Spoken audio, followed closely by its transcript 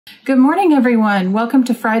Good morning, everyone. Welcome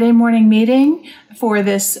to Friday morning meeting for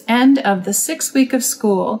this end of the 6th week of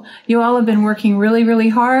school. You all have been working really, really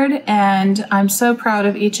hard, and I'm so proud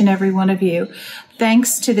of each and every one of you.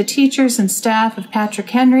 Thanks to the teachers and staff of Patrick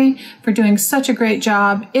Henry for doing such a great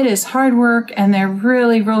job. It is hard work, and they're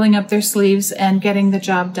really rolling up their sleeves and getting the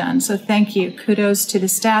job done. So thank you. Kudos to the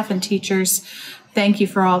staff and teachers. Thank you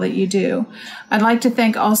for all that you do. I'd like to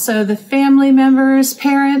thank also the family members,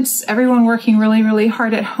 parents, everyone working really, really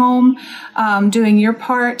hard at home, doing your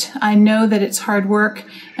part. I know that it's hard work,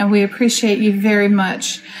 and we appreciate you very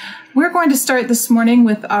much. We're going to start this morning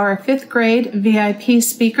with our 5th grade VIP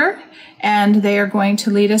speaker, and they are going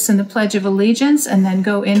to lead us in the Pledge of Allegiance and then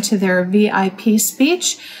go into their VIP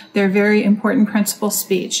speech, their very important principal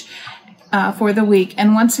speech for the week.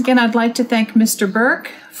 And once again, I'd like to thank Mr.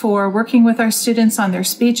 Burke for working with our students on their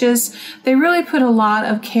speeches. They really put a lot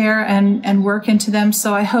of care and work into them,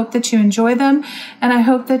 so I hope that you enjoy them, and I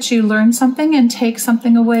hope that you learn something and take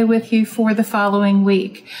something away with you for the following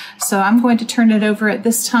week. So I'm going to turn it over at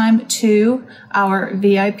this time to our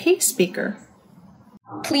VIP speaker.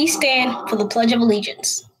 Please stand for the Pledge of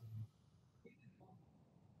Allegiance.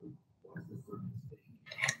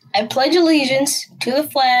 I pledge allegiance to the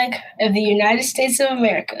flag of the United States of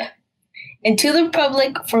America and to the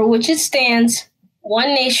republic for which it stands, one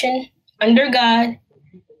nation, under God,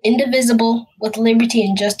 indivisible, with liberty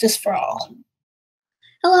and justice for all.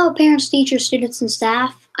 Hello, parents, teachers, students, and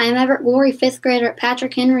staff. I am Everett Gorey, 5th grader at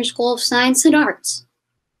Patrick Henry School of Science and Arts.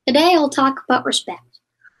 Today I'll talk about respect,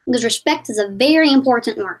 because respect is a very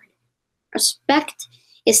important word. Respect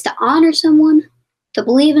is to honor someone, to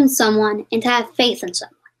believe in someone, and to have faith in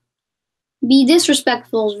someone. Be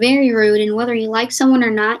disrespectful is very rude, and whether you like someone or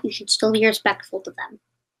not, you should still be respectful to them.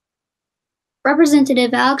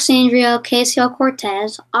 Representative Alexandria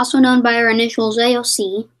Ocasio-Cortez, also known by her initials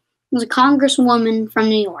AOC, was a congresswoman from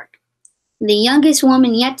New York, the youngest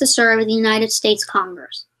woman yet to serve in the United States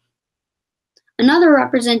Congress. Another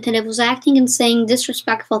representative was acting and saying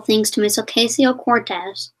disrespectful things to Ms.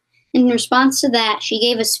 Ocasio-Cortez. In response to that, she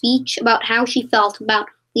gave a speech about how she felt about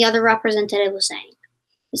what the other representative was saying.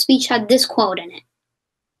 The speech had this quote in it: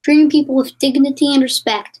 "Treating people with dignity and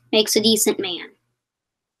respect makes a decent man."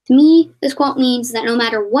 To me, this quote means that no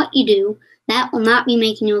matter what you do, that will not be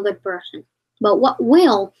making you a good person. But what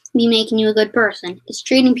will be making you a good person is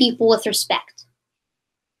treating people with respect.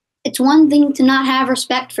 It's one thing to not have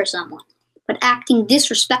respect for someone, but acting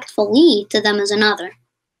disrespectfully to them is another.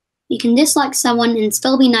 You can dislike someone and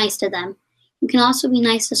still be nice to them. You can also be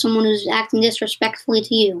nice to someone who's acting disrespectfully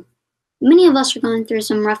to you. Many of us are going through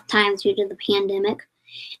some rough times due to the pandemic,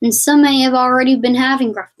 and some may have already been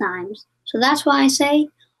having rough times. So that's why I say,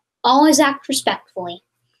 always act respectfully.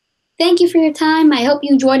 Thank you for your time. I hope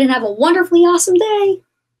you enjoyed and have a wonderfully awesome day.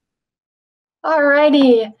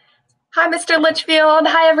 Alrighty. Hi, Mr. Litchfield.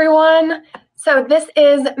 Hi, everyone. So this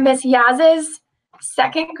is Miss Yaz's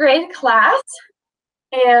 2nd grade class,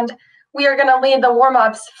 and we are going to lead the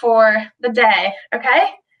warm-ups for the day, okay?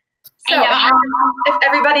 So if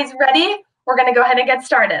everybody's ready, we're going to go ahead and get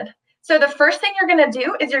started. So the first thing you're going to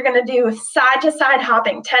do is you're going to do side-to-side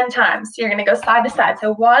hopping 10 times. So you're going to go side to side.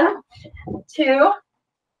 So 1, 2,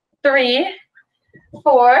 3,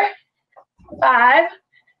 4, 5,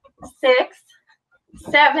 6,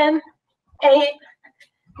 7, 8,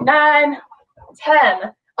 9,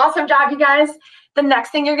 10. Awesome job, you guys. The next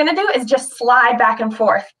thing you're going to do is just slide back and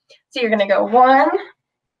forth. So you're going to go 1,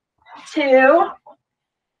 2,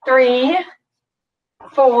 3,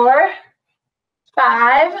 4,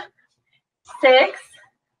 5, 6,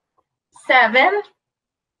 7,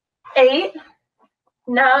 8,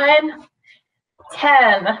 9,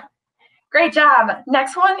 10. Great job.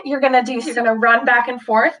 Next one, you're going to run back and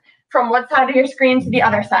forth from one side of your screen to the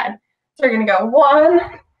other side. So you're going to go 1,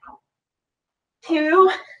 2,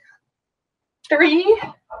 3,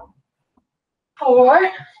 4,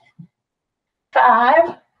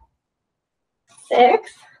 5,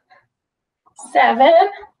 6, 7,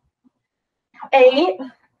 8,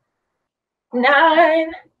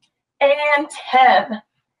 9, and 10.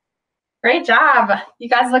 Great job. You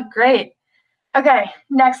guys look great. Okay,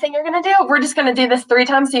 next thing you're going to do, we're just going to do this 3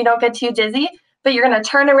 times so you don't get too dizzy, but you're going to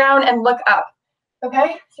turn around and look up.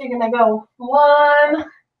 Okay, so you're going to go 1,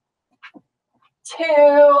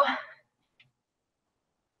 2,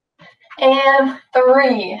 and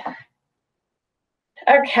 3.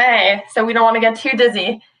 Okay, so we don't want to get too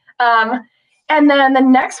dizzy. And then the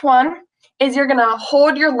next one is you're going to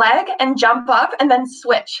hold your leg and jump up and then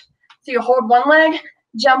switch. So you hold one leg,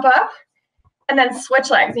 jump up, and then switch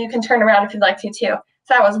legs. You can turn around if you'd like to too. So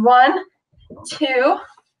that was 1, 2,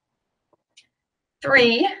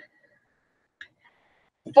 3,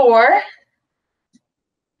 4,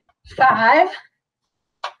 5,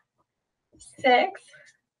 6,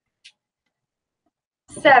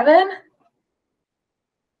 7,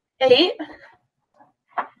 8,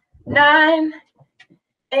 9,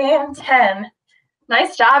 and 10.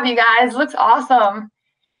 Nice job, you guys. Looks awesome.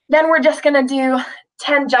 Then we're just going to do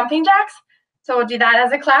 10 jumping jacks. So we'll do that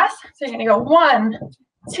as a class. So you're going to go 1,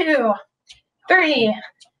 2, 3,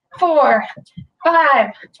 4,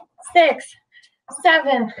 5, 6,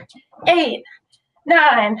 7, 8,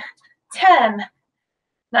 9, 10.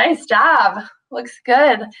 Nice job. Looks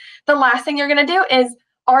good. The last thing you're going to do is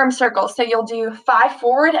arm circles. So you'll do 5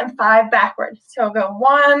 forward and 5 backward. So go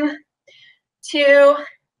 1, 2,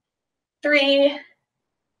 3,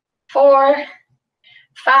 4,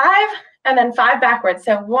 5, and then 5 backwards.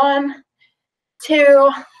 So 1,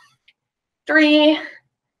 2, 3,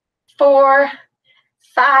 4,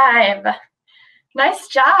 5. Nice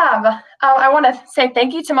job. I want to say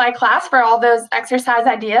thank you to my class for all those exercise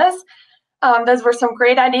ideas. Those were some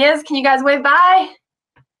great ideas. Can you guys wave bye?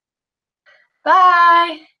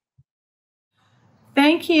 Bye.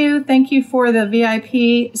 Thank you. Thank you for the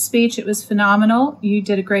VIP speech. It was phenomenal. You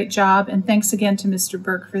did a great job, and thanks again to Mr.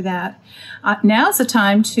 Burke for that. Now's the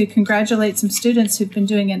time to congratulate some students who've been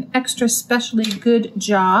doing an extra specially good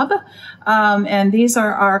job. And these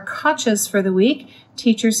are our COTCHAs for the week.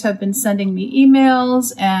 Teachers have been sending me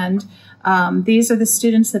emails, and these are the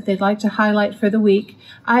students that they'd like to highlight for the week.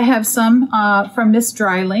 I have some from Miss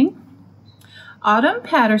Dryling, Autumn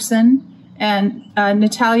Patterson, and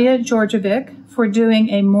Natalia Georgievic for doing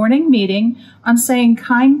a morning meeting on saying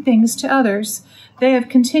kind things to others. They have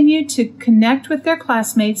continued to connect with their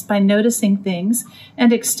classmates by noticing things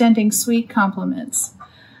and extending sweet compliments.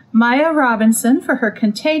 Maya Robinson for her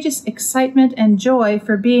contagious excitement and joy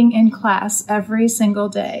for being in class every single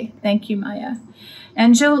day. Thank you, Maya.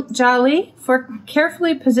 And Jolly for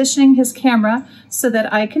carefully positioning his camera so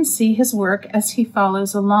that I can see his work as he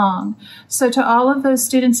follows along. So to all of those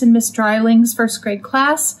students in Miss Dryling's first grade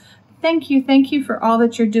class, thank you for all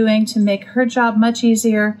that you're doing to make her job much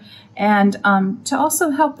easier and to also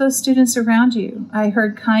help those students around you. I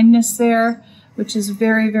heard kindness there, which is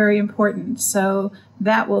very, very important. So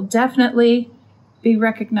that will definitely be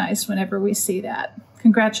recognized whenever we see that.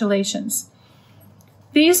 Congratulations.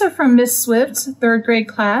 These are from Miss Swift's third grade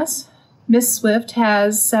class. Miss Swift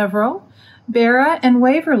has several. Bera and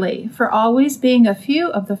Waverly for always being a few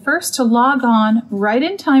of the first to log on right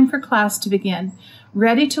in time for class to begin,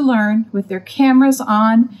 ready to learn with their cameras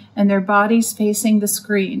on and their bodies facing the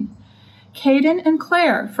screen. Caden and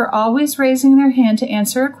Claire for always raising their hand to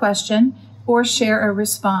answer a question or share a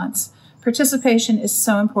response. Participation is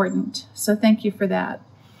so important, so thank you for that.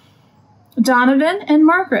 Donovan and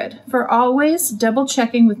Margaret for always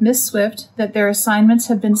double-checking with Miss Swift that their assignments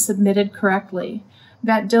have been submitted correctly.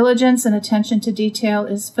 That diligence and attention to detail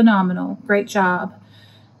is phenomenal. Great job.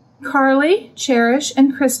 Carly, Cherish,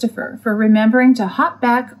 and Christopher for remembering to hop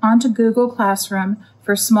back onto Google Classroom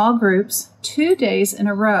for small groups 2 days in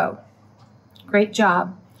a row. Great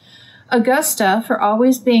job. Augusta for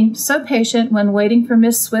always being so patient when waiting for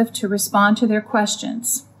Miss Swift to respond to their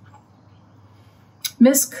questions.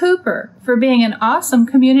 Miss Cooper for being an awesome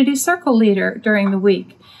community circle leader during the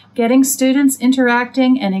week, getting students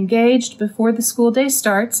interacting and engaged before the school day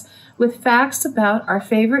starts with facts about our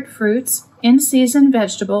favorite fruits, in-season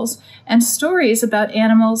vegetables, and stories about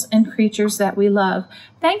animals and creatures that we love.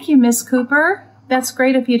 Thank you, Miss Cooper. That's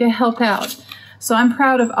great of you to help out. So I'm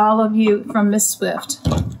proud of all of you from Miss Swift.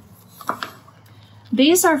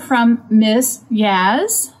 These are from Miss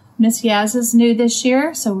Yaz. Miss Yaz is new this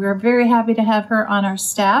year, so we're very happy to have her on our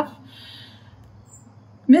staff.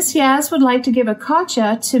 Miss Yaz would like to give a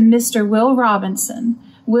COTCHA to Mr. Will Robinson.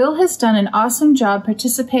 Will has done an awesome job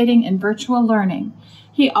participating in virtual learning.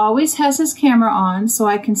 He always has his camera on so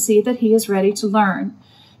I can see that he is ready to learn.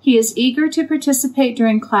 He is eager to participate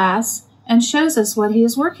during class and shows us what he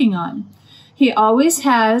is working on. He always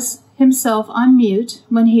has himself on mute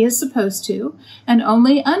when he is supposed to and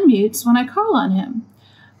only unmutes when I call on him.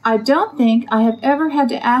 I don't think I have ever had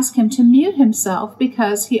to ask him to mute himself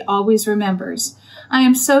because he always remembers. I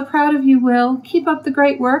am so proud of you, Will. Keep up the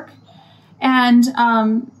great work. And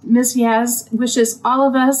Ms. Yaz wishes all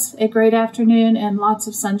of us a great afternoon and lots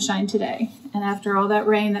of sunshine today. And after all that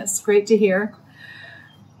rain, that's great to hear.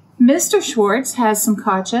 Mr. Schwartz has some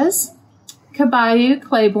COTCHAs. Caballo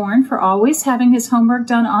Claiborne for always having his homework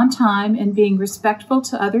done on time and being respectful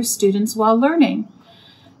to other students while learning.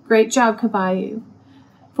 Great job, Caballo.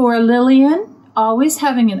 For Lillian, always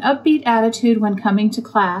having an upbeat attitude when coming to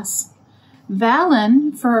class.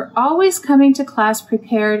 Valen for always coming to class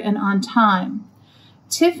prepared and on time.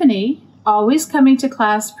 Tiffany always coming to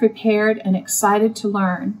class prepared and excited to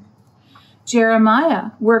learn.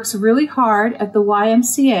 Jeremiah works really hard at the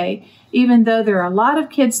YMCA, even though there are a lot of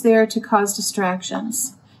kids there to cause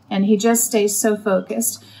distractions, and he just stays so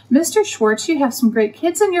focused. Mr. Schwartz, you have some great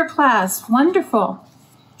kids in your class. Wonderful.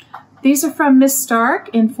 These are from Miss Stark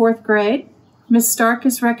in 4th grade. Miss Stark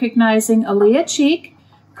is recognizing Aaliyah Cheek,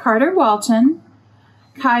 Carter Walton,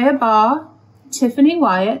 Kaya Baugh, Tiffany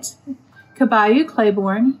Wyatt, Kabayu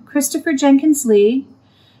Claiborne, Christopher Jenkins Lee,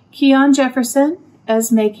 Keon Jefferson,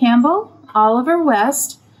 Esme Campbell, Oliver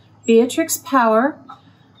West, Beatrix Power,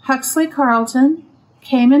 Huxley Carlton,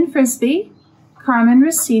 Cayman Frisbee, Carmen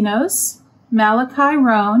Racinos, Malachi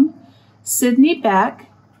Roan, Sydney Beck,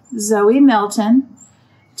 Zoe Melton,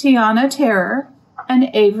 Tiana Terror, and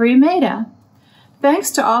Avery Maida.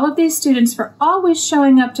 Thanks to all of these students for always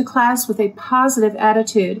showing up to class with a positive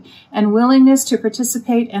attitude and willingness to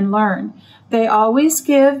participate and learn. They always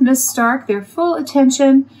give Miss Stark their full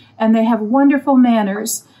attention, and they have wonderful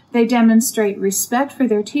manners. They demonstrate respect for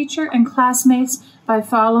their teacher and classmates by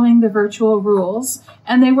following the virtual rules,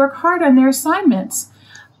 and they work hard on their assignments.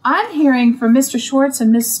 I'm hearing from Mr. Schwartz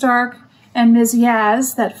and Miss Stark and Ms.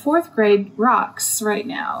 Yaz that 4th grade rocks right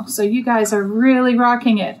now. So you guys are really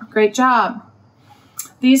rocking it. Great job.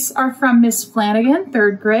 These are from Miss Flanagan,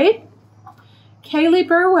 3rd grade. Kaylee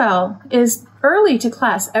Burwell is early to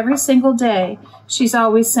class every single day. She's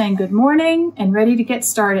always saying good morning and ready to get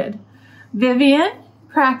started. Vivian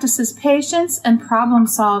practices patience and problem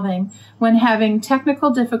solving when having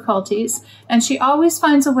technical difficulties, and she always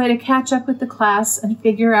finds a way to catch up with the class and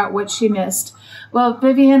figure out what she missed. Well,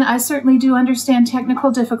 Vivian, I certainly do understand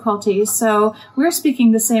technical difficulties, so we're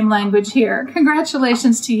speaking the same language here.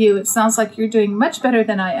 Congratulations to you. It sounds like you're doing much better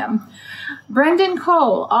than I am. Brendan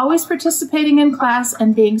Cole, always participating in class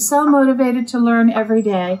and being so motivated to learn every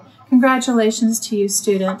day. Congratulations to you,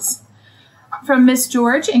 students. From Miss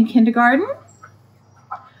George in kindergarten,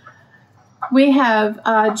 we have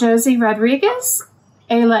Josie Rodriguez,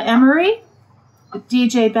 Ayla Emery,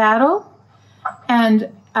 DJ Battle, and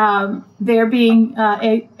Ayla's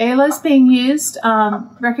being used,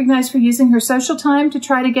 recognized for using her social time to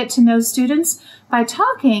try to get to know students by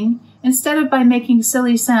talking instead of by making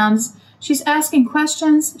silly sounds. She's asking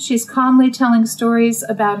questions. She's calmly telling stories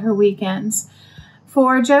about her weekends.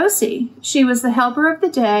 For Josie, she was the helper of the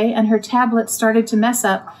day, and her tablet started to mess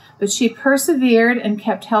up, but she persevered and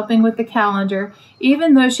kept helping with the calendar,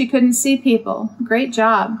 even though she couldn't see people. Great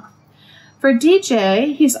job. For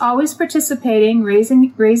DJ, he's always participating,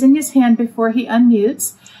 raising his hand before he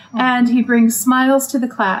unmutes, and he brings smiles to the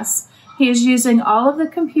class. He is using all of the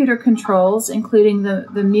computer controls, including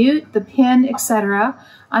the mute, the pin, etc.,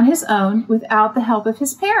 on his own without the help of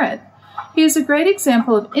his parent. He is a great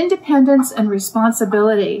example of independence and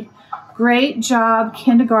responsibility. Great job,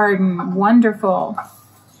 kindergarten. Wonderful.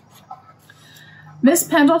 Miss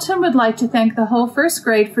Pendleton would like to thank the whole 1st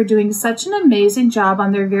grade for doing such an amazing job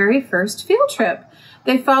on their very first field trip.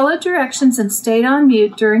 They followed directions and stayed on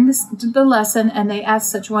mute during the lesson, and they asked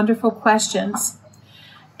such wonderful questions.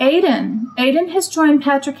 Aiden has joined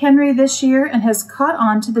Patrick Henry this year and has caught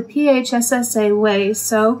on to the PHSSA way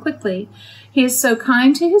so quickly. He is so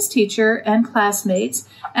kind to his teacher and classmates,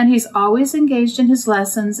 and he's always engaged in his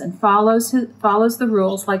lessons and follows the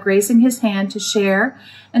rules, like raising his hand to share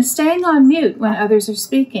and staying on mute when others are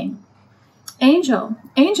speaking. Angel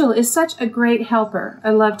is such a great helper. I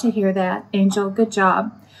love to hear that. Angel, good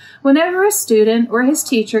job. Whenever a student or his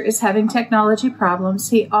teacher is having technology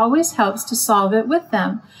problems, he always helps to solve it with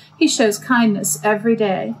them. He shows kindness every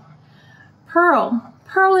day.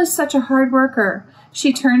 Pearl is such a hard worker.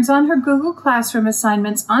 She turns on her Google Classroom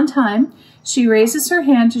assignments on time. She raises her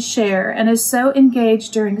hand to share and is so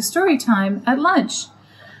engaged during story time at lunch.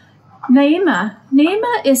 Naima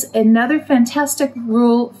is another fantastic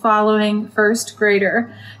rule-following 1st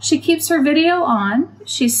grader. She keeps her video on,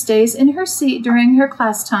 she stays in her seat during her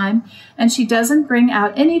class time, and she doesn't bring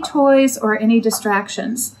out any toys or any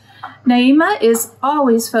distractions. Naima is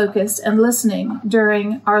always focused and listening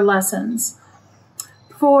during our lessons.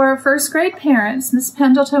 For 1st grade parents, Ms.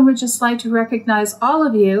 Pendleton would just like to recognize all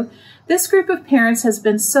of you. This group of parents has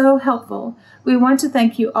been so helpful. We want to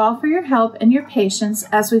thank you all for your help and your patience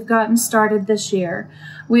as we've gotten started this year.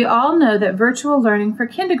 We all know that virtual learning for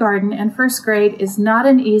kindergarten and 1st grade is not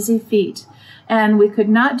an easy feat, and we could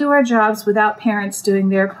not do our jobs without parents doing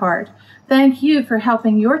their part. Thank you for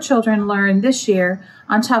helping your children learn this year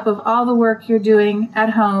on top of all the work you're doing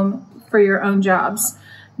at home for your own jobs.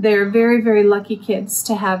 They're very, very lucky kids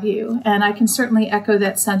to have you, and I can certainly echo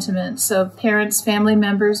that sentiment. So parents, family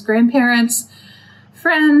members, grandparents,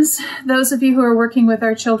 Friends, those of you who are working with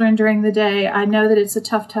our children during the day, I know that it's a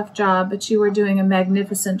tough job, but you are doing a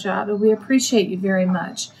magnificent job, and we appreciate you very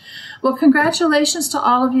much. Well, congratulations to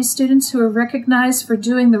all of you students who are recognized for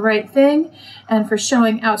doing the right thing and for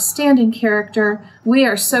showing outstanding character. We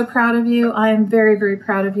are so proud of you. I am very, very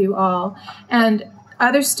proud of you all. And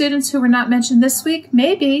other students who were not mentioned this week,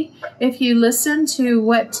 maybe if you listen to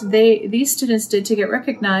what these students did to get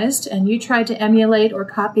recognized and you tried to emulate or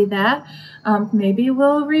copy that, maybe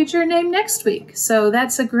we'll read your name next week. So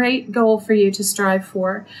that's a great goal for you to strive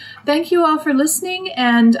for. Thank you all for listening,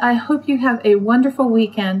 and I hope you have a wonderful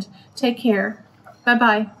weekend. Take care.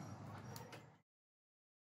 Bye-bye.